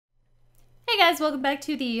guys, welcome back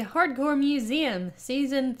to the Hardcore Museum,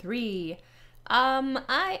 Season 3.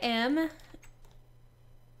 I am,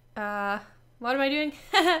 what am I doing?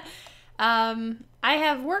 I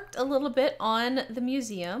have worked a little bit on the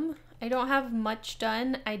museum. I don't have much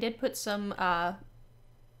done. I did put some,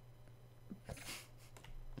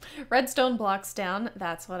 redstone blocks down.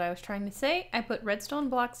 That's what I was trying to say. I put redstone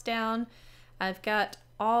blocks down. I've got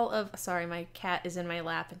all of, sorry, my cat is in my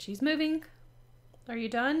lap and she's moving. Are you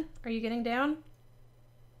done? Are you getting down?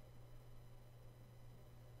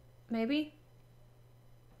 Maybe?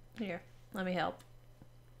 Here, let me help.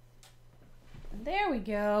 There we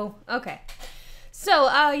go. Okay. So,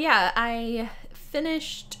 yeah, I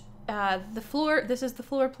finished the floor. This is the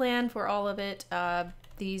floor plan for all of it.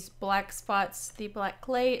 These black spots, the black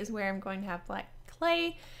clay is where I'm going to have black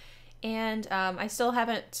clay. And I still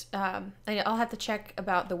haven't, I'll have to check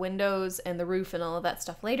about the windows and the roof and all of that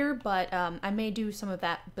stuff later, but I may do some of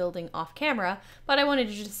that building off camera. But I wanted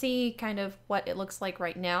you to see kind of what it looks like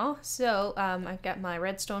right now. So I've got my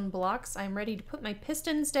redstone blocks. I'm ready to put my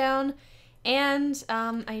pistons down, and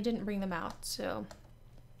I didn't bring them out, so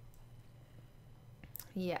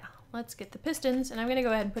yeah. Let's get the pistons, and I'm gonna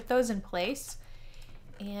go ahead and put those in place.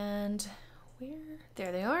 And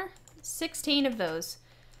there they are, 16 of those.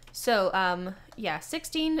 So, yeah,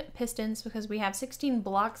 16 pistons because we have 16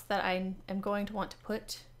 blocks that I am going to want to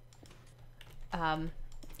put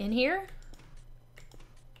in here.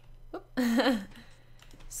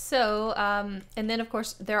 So, and then of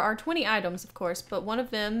course there are 20 items, of course, but one of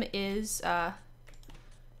them is, two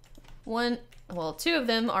of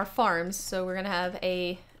them are farms. So we're gonna have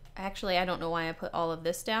actually I don't know why I put all of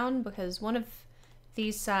this down, because one of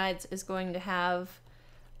these sides is going to have,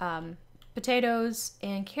 potatoes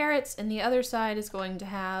and carrots, and the other side is going to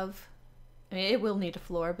have, I mean, it will need a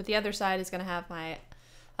floor, but the other side is going to have my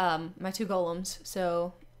my two golems,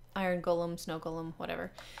 so iron golem, snow golem,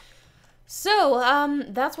 whatever. So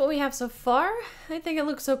that's what we have so far. I think it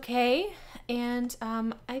looks okay, and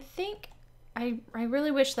I think I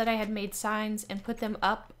really wish that I had made signs and put them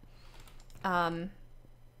up in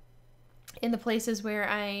the places where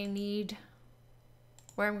I'm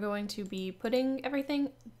going to be putting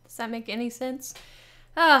everything. Does that make any sense?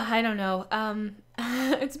 I don't know.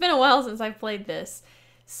 It's been a while since I've played this.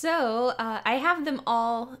 So, I have it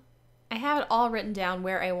all written down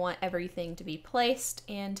where I want everything to be placed,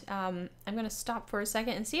 and I'm going to stop for a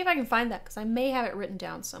second and see if I can find that, because I may have it written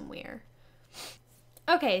down somewhere.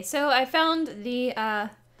 Okay, so I found the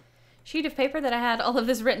sheet of paper that I had all of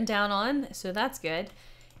this written down on, so that's good.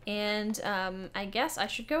 And I guess I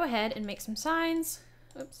should go ahead and make some signs.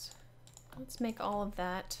 Oops. Let's make all of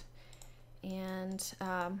that, and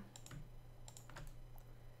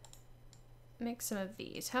make some of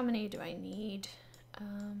these. How many do I need?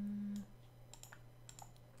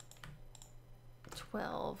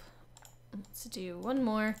 12. Let's do one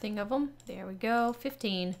more thing of them. There we go.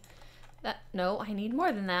 15. No, I need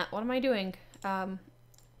more than that. What am I doing? One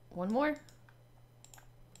more.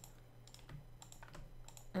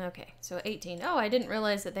 Okay, so 18. Oh, I didn't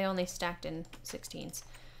realize that they only stacked in 16s.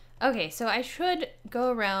 Okay, so I should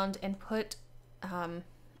go around and put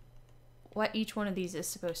what each one of these is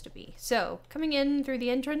supposed to be. So, coming in through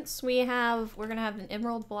the entrance, we're gonna have an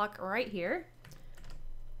emerald block right here.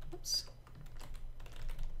 Oops.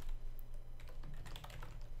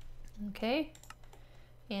 Okay.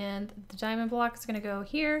 And the diamond block is gonna go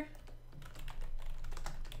here.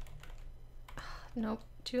 Nope,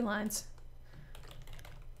 2 lines.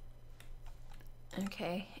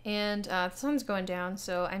 Okay, and the sun's going down,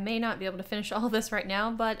 so I may not be able to finish all this right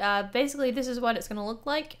now, but basically this is what it's going to look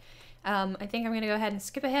like. I think I'm going to go ahead and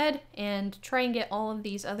skip ahead and try and get all of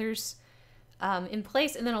these others in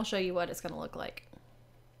place, and then I'll show you what it's going to look like.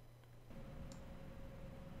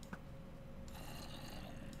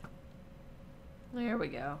 There we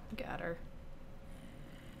go, got her.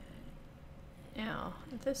 Now,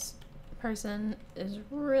 this person is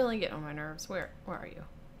really getting on my nerves. Where are you?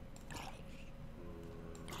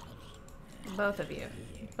 Both of you.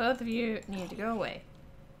 Both of you need to go away.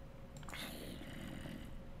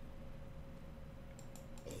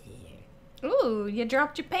 Ooh, you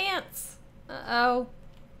dropped your pants. Uh-oh.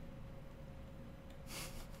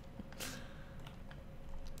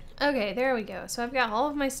 Okay, there we go. So I've got all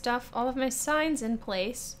of my stuff, all of my signs in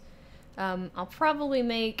place. I'll probably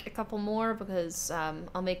make a couple more, because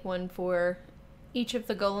I'll make one for each of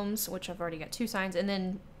the golems, which I've already got 2 signs, and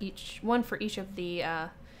then one for each of the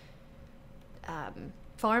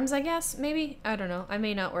farms, I guess, maybe? I don't know. I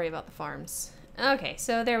may not worry about the farms. Okay,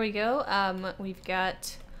 so there we go. We've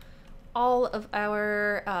got all of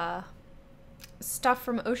our stuff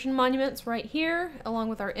from Ocean Monuments right here, along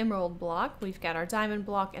with our emerald block. We've got our diamond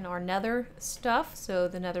block and our nether stuff, so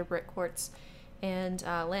the nether brick, quartz, and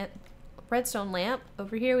redstone lamp.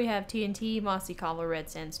 Over here we have TNT, mossy cobble, red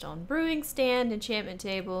sandstone, brewing stand, enchantment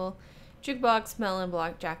table, jukebox, melon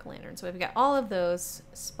block, jack-o'-lantern. So we've got all of those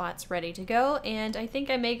spots ready to go, and I think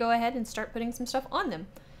I may go ahead and start putting some stuff on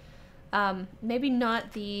them. Maybe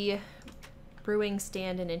not the brewing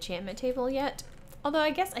stand and enchantment table yet, although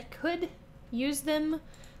I guess I could use them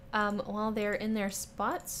while they're in their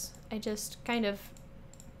spots. I just kind of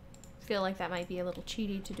feel like that might be a little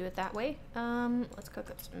cheaty to do it that way. Let's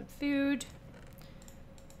cook up some food.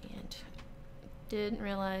 And didn't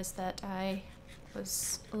realize that I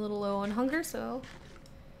was a little low on hunger, so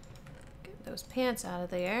get those pants out of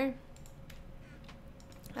there.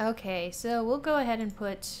 Okay, so we'll go ahead and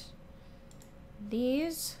put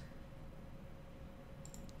these,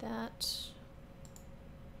 that,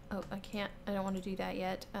 oh, I don't want to do that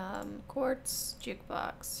yet. Quartz,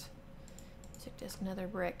 jukebox, music disc, nether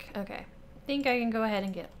brick. Okay, I think I can go ahead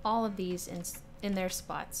and get all of these in their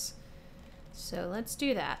spots. So let's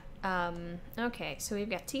do that. Okay, so we've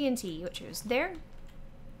got TNT, which is there.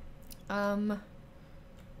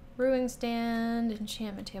 Brewing stand,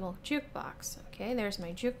 enchantment table, jukebox. Okay, there's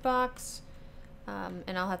my jukebox.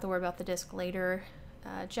 And I'll have to worry about the disc later.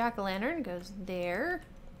 Jack-o'-lantern goes there.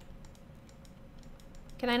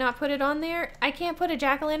 Can I not put it on there? I can't put a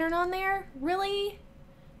jack-o'-lantern on there? Really?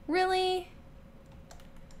 Really?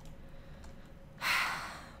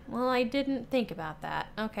 Well, I didn't think about that.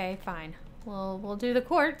 Okay, fine. Well, we'll do the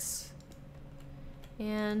quartz.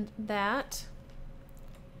 And that.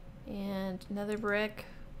 And another brick.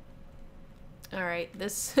 Alright,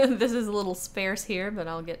 this this is a little sparse here, but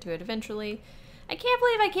I'll get to it eventually. I can't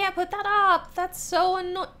believe I can't put that up! That's so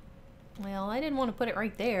annoying. Well, I didn't want to put it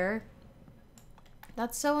right there.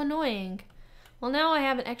 That's so annoying. Well, now I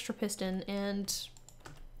have an extra piston, and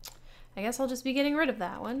I guess I'll just be getting rid of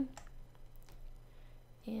that one.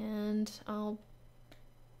 And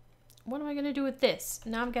what am I gonna do with this?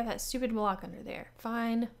 Now I've got that stupid block under there.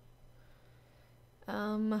 Fine.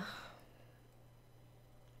 What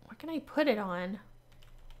can I put it on?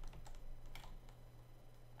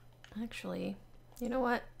 Actually, you know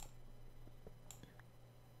what?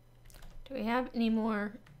 Do we have any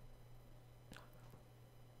more?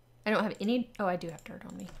 I don't have any. Oh, I do have dirt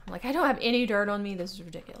on me. I'm like, I don't have any dirt on me. This is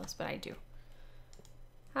ridiculous, but I do.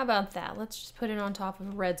 How about that? Let's just put it on top of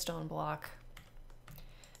a redstone block.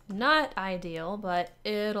 Not ideal, but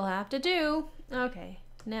it'll have to do. Okay,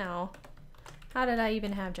 now, how did I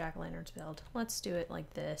even have jack-o'-lanterns build? Let's do it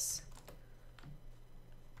like this.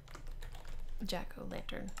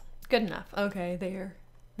 Jack-o'-lantern. Good enough. Okay, there.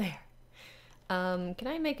 There. Can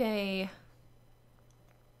I make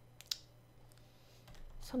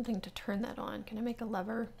something to turn that on? Can I make a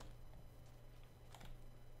lever?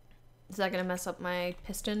 Is that gonna mess up my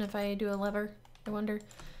piston if I do a lever? I wonder.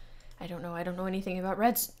 I don't know. I don't know anything about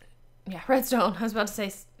redstone. I was about to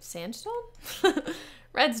say sandstone?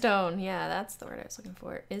 Redstone. Yeah, that's the word I was looking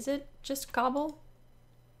for. Is it just cobble?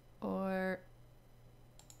 Or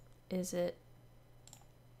is it...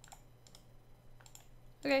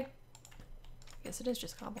 Okay. I guess it is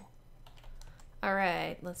just cobble.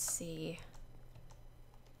 Alright, let's see.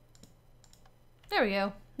 There we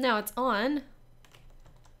go. Now it's on.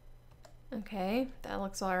 Okay, that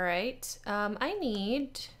looks alright. I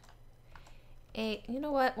need a... You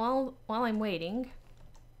know what? While I'm waiting,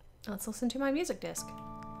 let's listen to my music disc.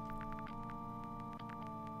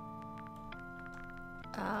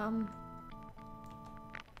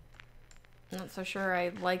 Not so sure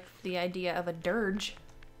I like the idea of a dirge,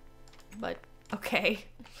 but okay.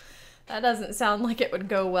 That doesn't sound like it would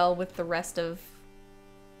go well with the rest of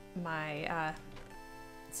my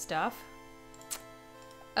stuff.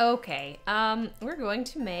 Okay, we're going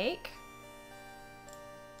to make,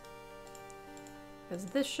 because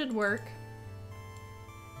this should work.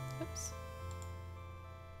 Oops.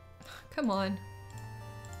 Come on.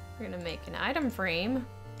 We're gonna make an item frame.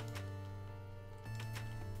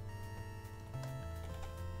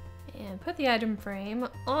 And put the item frame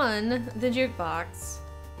on the jukebox.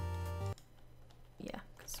 Yeah,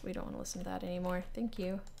 because we don't want to listen to that anymore. Thank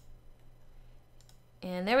you.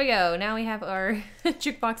 And there we go. Now we have our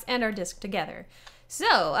jukebox and our disc together.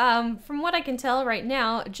 So, from what I can tell right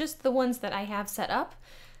now, just the ones that I have set up,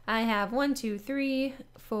 I have 1, 2, 3,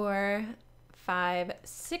 4, 5,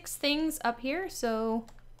 6 things up here. So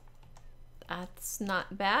that's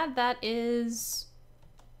not bad. That is,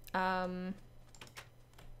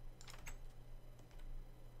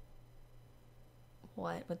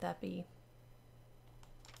 what would that be?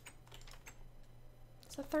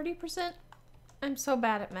 Is that 30%? I'm so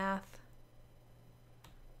bad at math.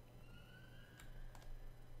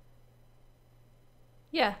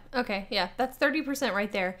 Yeah, okay, yeah, that's 30%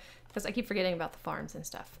 right there, because I keep forgetting about the farms and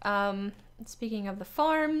stuff. Speaking of the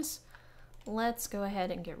farms, let's go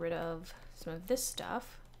ahead and get rid of some of this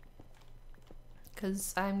stuff,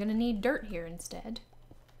 because I'm gonna need dirt here instead.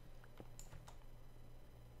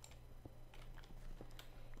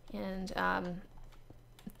 And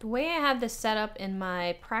the way I have this set up in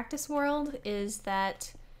my practice world is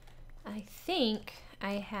that I think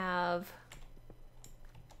I have...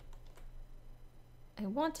 I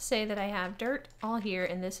want to say that I have dirt all here,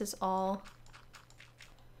 and this is all,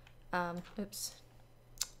 oops,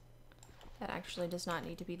 that actually does not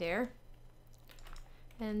need to be there.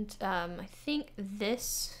 And I think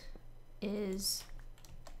this is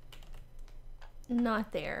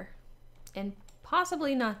not there, and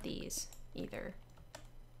possibly not these either.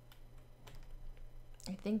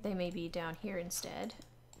 I think they may be down here instead.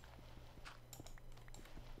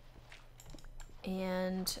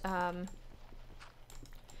 And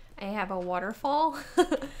I have a waterfall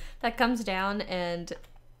that comes down and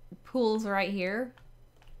pools right here,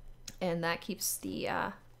 and that keeps the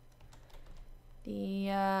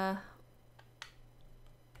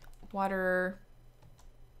water,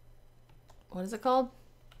 what is it called?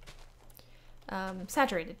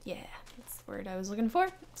 Saturated. Yeah, that's the word I was looking for.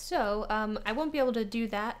 So I won't be able to do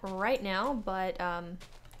that right now, but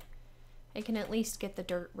I can at least get the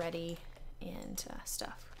dirt ready and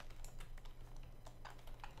stuff.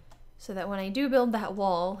 So that when I do build that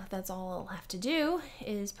wall, that's all I'll have to do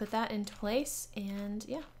is put that into place, and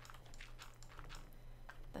yeah.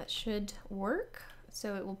 That should work.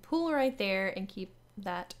 So it will pool right there and keep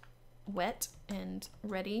that wet and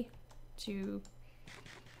ready to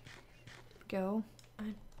go.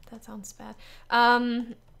 That sounds bad.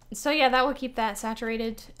 So yeah, that will keep that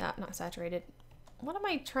saturated, not saturated. What am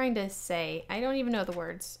I trying to say? I don't even know the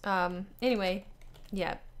words. Anyway,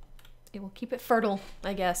 yeah. It will keep it fertile,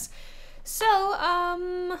 I guess. So,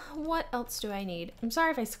 what else do I need? I'm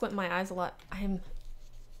sorry if I squint my eyes a lot.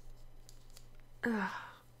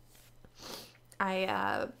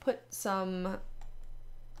 I put some,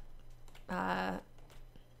 I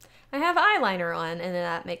have eyeliner on, and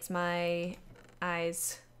that makes my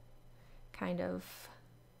eyes kind of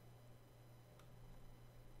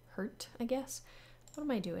hurt, I guess. What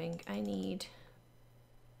am I doing? I need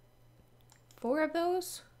 4 of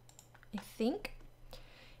those, I think.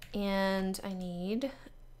 And I need,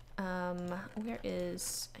 I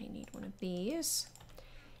need one of these.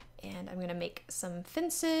 And I'm gonna make some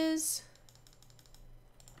fences.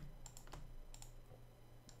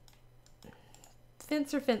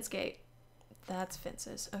 Fence or fence gate? That's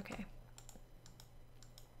fences, okay.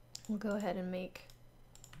 We'll go ahead and make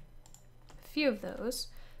a few of those.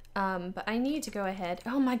 But I need to go ahead.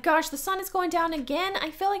 Oh my gosh, the sun is going down again.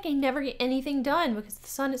 I feel like I never get anything done because the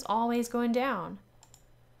sun is always going down.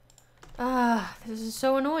 This is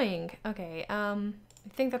so annoying. Okay, I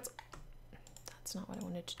think that's not what I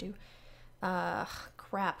wanted to do.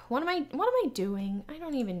 Crap. What am I doing? I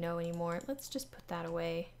don't even know anymore. Let's just put that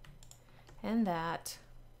away. And that.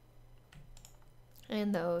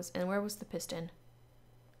 And those. And where was the piston?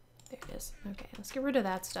 There it is. Okay, let's get rid of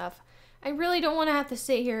that stuff. I really don't want to have to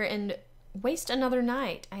sit here and waste another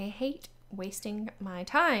night. I hate wasting my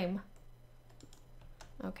time.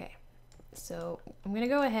 Okay. So I'm gonna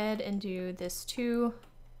go ahead and do this 2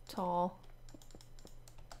 tall.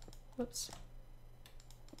 Whoops.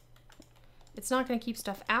 It's not gonna keep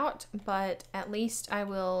stuff out, but at least I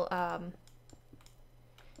will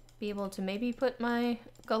be able to maybe put my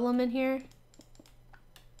golem in here.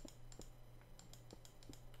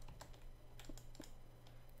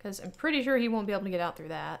 Because I'm pretty sure he won't be able to get out through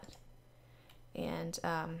that. And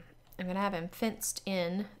I'm gonna have him fenced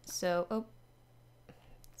in, so, oh.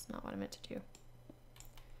 Not what I meant to do.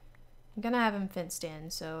 I'm gonna have him fenced in,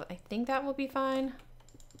 so I think that will be fine.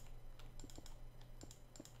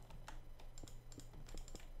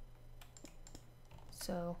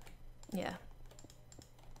 So, yeah.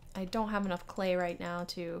 I don't have enough clay right now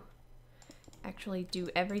to actually do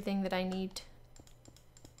everything that I need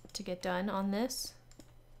to get done on this.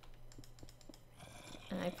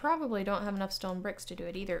 And I probably don't have enough stone bricks to do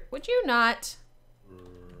it either. Would you not?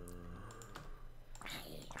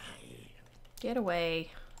 Get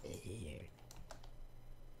away.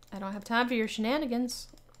 I don't have time for your shenanigans.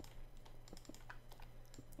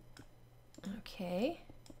 Okay.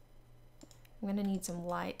 I'm gonna need some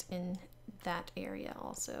light in that area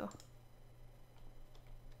also.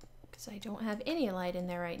 Because I don't have any light in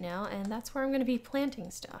there right now, and that's where I'm gonna be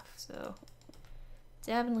planting stuff, so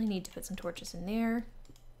definitely need to put some torches in there.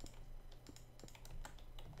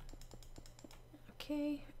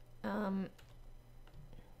 Okay.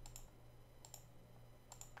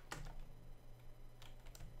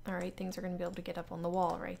 Alright, things are going to be able to get up on the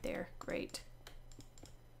wall right there. Great.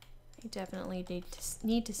 I definitely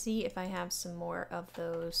need to see if I have some more of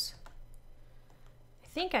those. I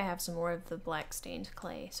think I have some more of the black stained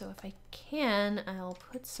clay. So if I can, I'll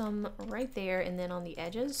put some right there and then on the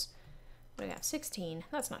edges. What do I got? 16.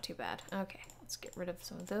 That's not too bad. Okay, let's get rid of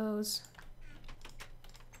some of those.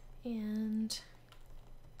 And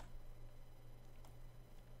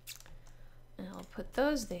I'll put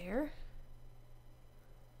those there.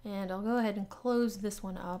 And I'll go ahead and close this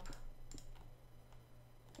one up.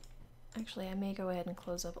 Actually, I may go ahead and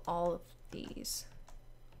close up all of these.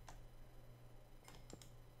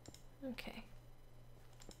 Okay.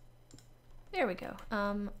 There we go.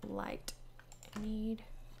 Light. I need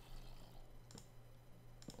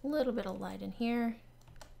a little bit of light in here.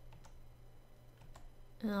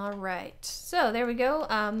 All right. So there we go.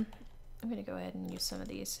 I'm gonna go ahead and use some of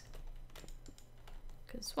these.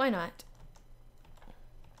 Because why not?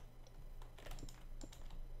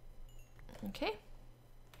 Okay.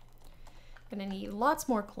 Gonna need lots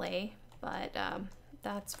more clay, but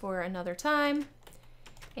that's for another time.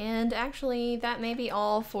 And actually, that may be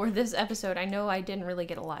all for this episode. I know I didn't really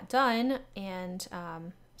get a lot done and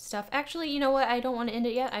stuff. Actually, you know what? I don't want to end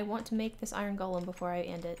it yet. I want to make this iron golem before I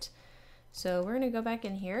end it. So we're gonna go back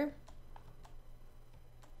in here.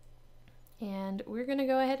 And we're gonna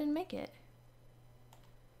go ahead and make it.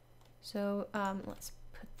 So let's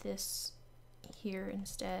put this here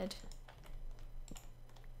instead.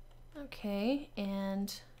 Okay,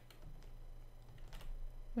 and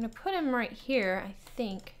I'm gonna put him right here, I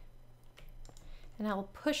think, and I'll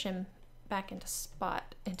push him back into the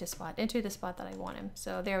spot that I want him.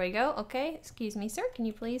 So there we go. Okay, excuse me, sir. Can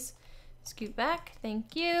you please scoot back?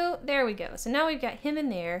 Thank you. There we go. So now we've got him in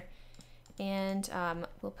there, and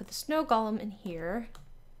we'll put the snow golem in here.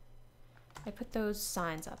 I put those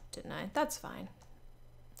signs up, didn't I? That's fine.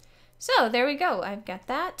 So there we go. I've got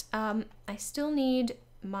that. I still need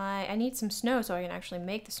I need some snow so I can actually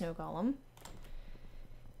make the snow golem.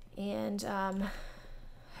 And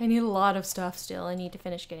I need a lot of stuff still. I need to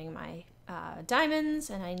finish getting my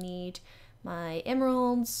diamonds, and I need my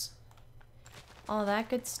emeralds, all that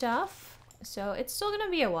good stuff. So it's still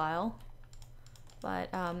gonna be a while, but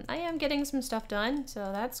I am getting some stuff done,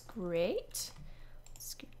 so that's great.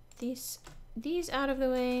 Let's get these out of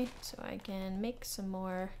the way so I can make some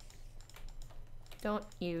more. Don't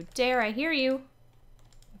you dare, I hear you.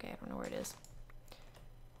 Okay, I don't know where it is.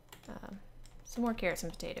 Some more carrots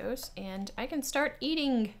and potatoes, and I can start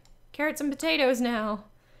eating carrots and potatoes now.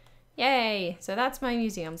 Yay! So that's my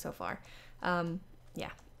museum so far. Yeah.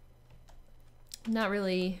 Not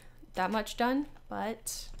really that much done,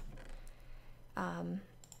 but I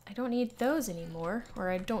don't need those anymore, or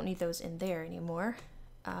I don't need those in there anymore.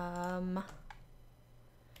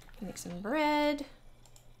 Make some bread.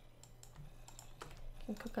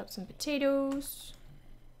 Can cook up some potatoes.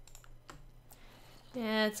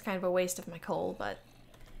 Yeah, it's kind of a waste of my coal, but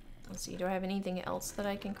let's see, do I have anything else that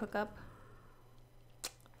I can cook up?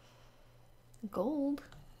 Gold?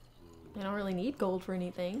 I don't really need gold for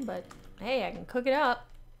anything, but hey, I can cook it up.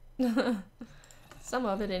 Some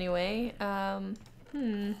of it anyway.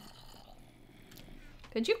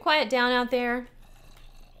 Could you quiet down out there?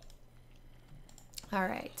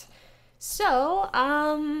 Alright. So,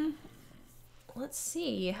 let's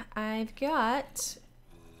see.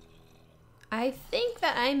 I think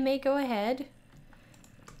that I may go ahead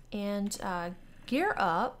and gear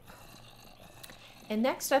up, and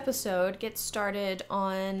next episode get started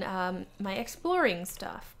on my exploring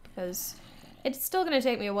stuff, because it's still going to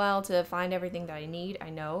take me a while to find everything that I need, I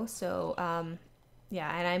know. So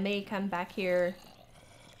yeah, and I may come back here.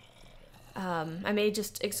 I may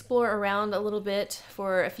just explore around a little bit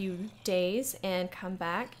for a few days and come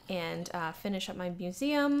back and finish up my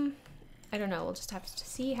museum. I don't know, we'll just have to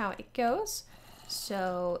see how it goes.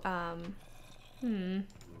 So,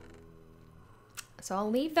 so I'll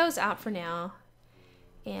leave those out for now.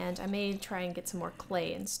 And I may try and get some more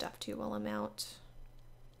clay and stuff too while I'm out.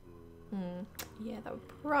 Yeah, that would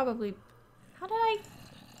probably... How did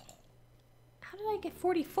I get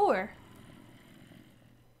 44?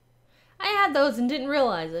 I had those and didn't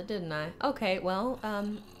realize it, didn't I? Okay, well,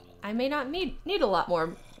 I may not need a lot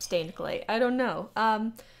more stained clay. I don't know.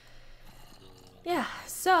 Yeah,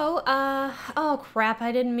 so, oh crap,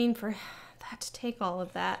 I didn't mean for that to take all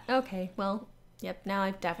of that. Okay, well, yep, now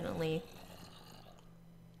I'll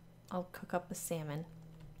cook up the salmon.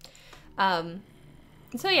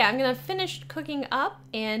 So yeah, I'm gonna finish cooking up,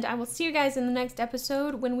 and I will see you guys in the next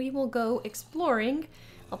episode when we will go exploring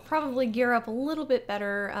I'll probably gear up a little bit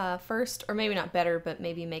better first, or maybe not better, but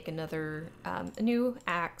maybe make another a new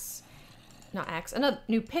axe, not axe, another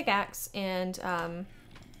new pickaxe, and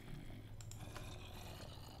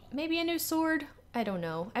maybe a new sword. I don't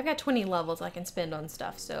know. I've got 20 levels I can spend on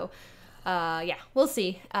stuff, so yeah, we'll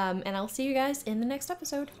see. And I'll see you guys in the next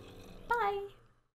episode. Bye!